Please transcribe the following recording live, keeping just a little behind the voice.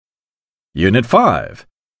Unit 5.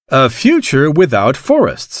 A Future Without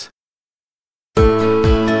Forests.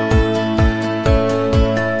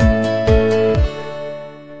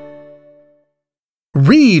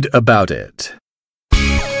 Read about it.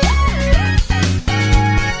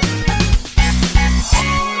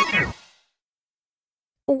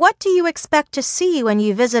 What do you expect to see when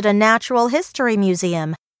you visit a natural history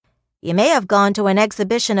museum? You may have gone to an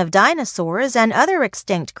exhibition of dinosaurs and other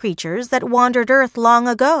extinct creatures that wandered Earth long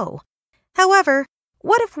ago. However,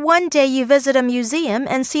 what if one day you visit a museum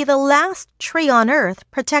and see the last tree on Earth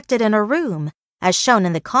protected in a room, as shown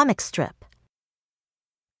in the comic strip?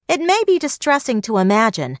 It may be distressing to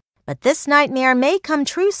imagine, but this nightmare may come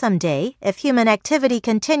true someday if human activity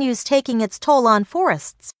continues taking its toll on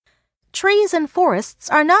forests. Trees and forests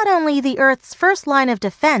are not only the Earth's first line of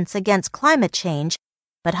defense against climate change,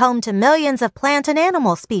 but home to millions of plant and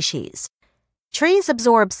animal species. Trees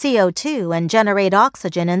absorb CO2 and generate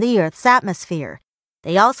oxygen in the Earth's atmosphere.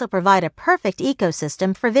 They also provide a perfect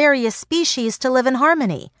ecosystem for various species to live in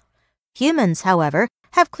harmony. Humans, however,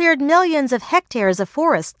 have cleared millions of hectares of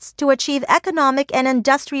forests to achieve economic and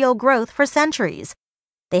industrial growth for centuries.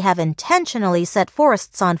 They have intentionally set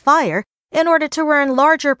forests on fire in order to earn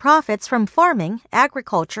larger profits from farming,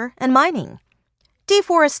 agriculture, and mining.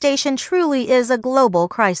 Deforestation truly is a global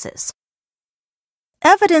crisis.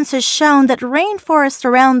 Evidence has shown that rainforests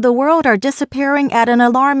around the world are disappearing at an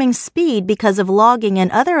alarming speed because of logging and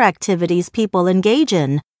other activities people engage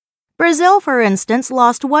in. Brazil, for instance,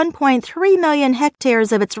 lost 1.3 million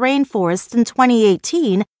hectares of its rainforests in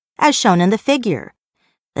 2018, as shown in the figure.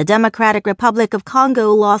 The Democratic Republic of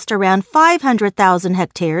Congo lost around 500,000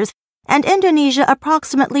 hectares, and Indonesia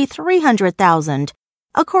approximately 300,000.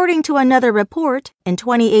 According to another report, in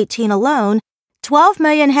 2018 alone, 12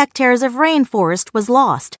 million hectares of rainforest was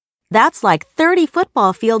lost. That's like 30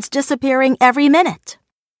 football fields disappearing every minute.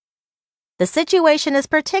 The situation is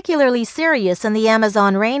particularly serious in the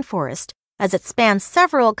Amazon rainforest, as it spans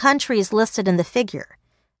several countries listed in the figure.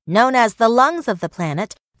 Known as the lungs of the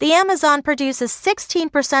planet, the Amazon produces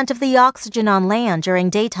 16% of the oxygen on land during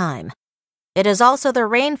daytime. It is also the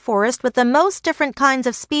rainforest with the most different kinds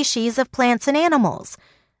of species of plants and animals.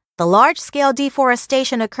 The large-scale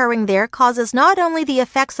deforestation occurring there causes not only the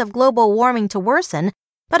effects of global warming to worsen,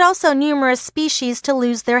 but also numerous species to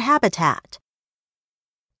lose their habitat.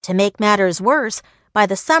 To make matters worse, by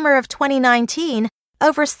the summer of 2019,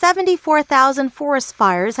 over 74,000 forest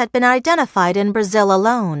fires had been identified in Brazil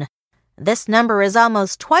alone. This number is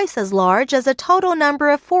almost twice as large as the total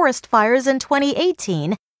number of forest fires in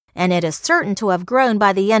 2018, and it is certain to have grown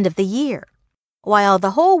by the end of the year. While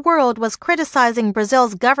the whole world was criticizing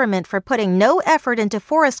Brazil's government for putting no effort into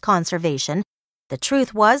forest conservation, the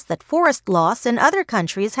truth was that forest loss in other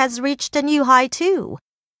countries has reached a new high too.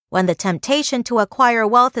 When the temptation to acquire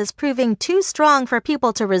wealth is proving too strong for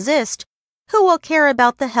people to resist, who will care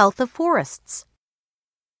about the health of forests?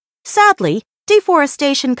 Sadly,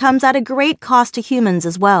 deforestation comes at a great cost to humans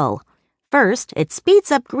as well. First, it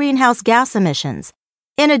speeds up greenhouse gas emissions.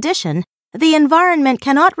 In addition, the environment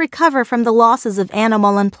cannot recover from the losses of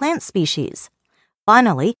animal and plant species.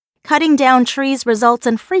 Finally, cutting down trees results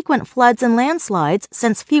in frequent floods and landslides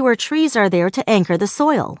since fewer trees are there to anchor the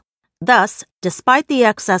soil. Thus, despite the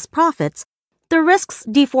excess profits, the risks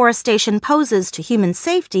deforestation poses to human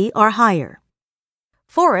safety are higher.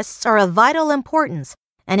 Forests are of vital importance,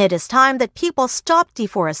 and it is time that people stop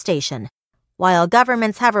deforestation. While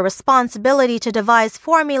governments have a responsibility to devise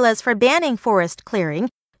formulas for banning forest clearing,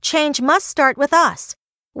 change must start with us.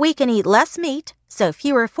 We can eat less meat, so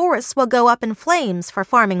fewer forests will go up in flames for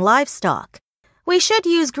farming livestock. We should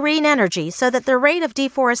use green energy so that the rate of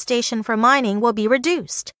deforestation for mining will be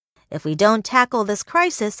reduced. If we don't tackle this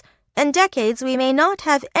crisis, in decades we may not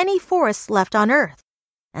have any forests left on Earth,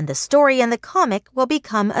 and the story in the comic will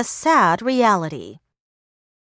become a sad reality.